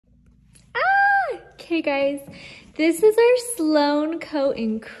Okay guys, this is our Sloane coat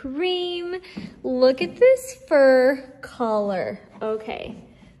in cream. Look at this fur collar. Okay,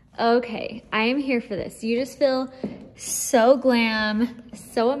 I am here for this. You just feel so glam,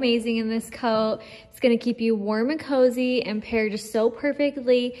 so amazing in this coat. It's gonna keep you warm and cozy and pair just so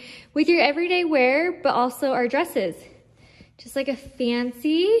perfectly with your everyday wear, but also our dresses. Just like a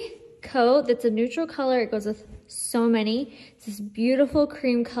fancy coat that's a neutral color. It goes with so many. It's this beautiful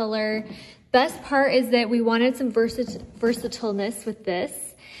cream color. Best part is that we wanted some versatileness with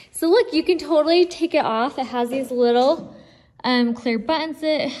this. So look, you can totally take it off. It has these little clear buttons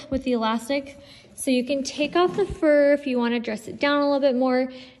with the elastic. So you can take off the fur if you want to dress it down a little bit more.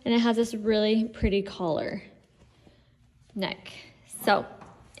 And it has this really pretty collar neck. So,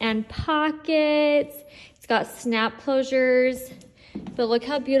 and pockets. It's got snap closures. But look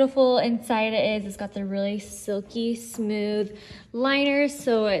how beautiful inside it is. It's got the really silky, smooth liners,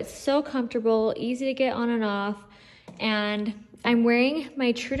 so it's so comfortable, easy to get on and off. And I'm wearing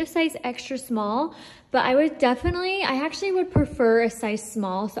my true to size extra small, but I actually would prefer a size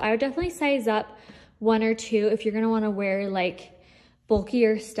small. So I would definitely size up 1 or 2 if you're gonna wanna wear like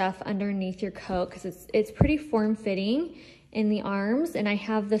bulkier stuff underneath your coat, because it's pretty form-fitting in the arms. And I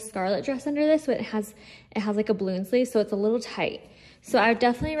have the scarlet dress under this, so it has like a balloon sleeve, so it's a little tight. So I would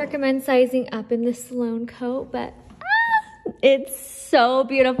definitely recommend sizing up in this Sloane coat, but it's so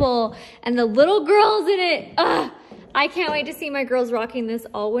beautiful. And the little girls in it, I can't wait to see my girls rocking this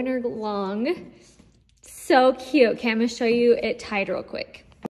all winter long. So cute. Okay, I'm gonna show you it tied real quick.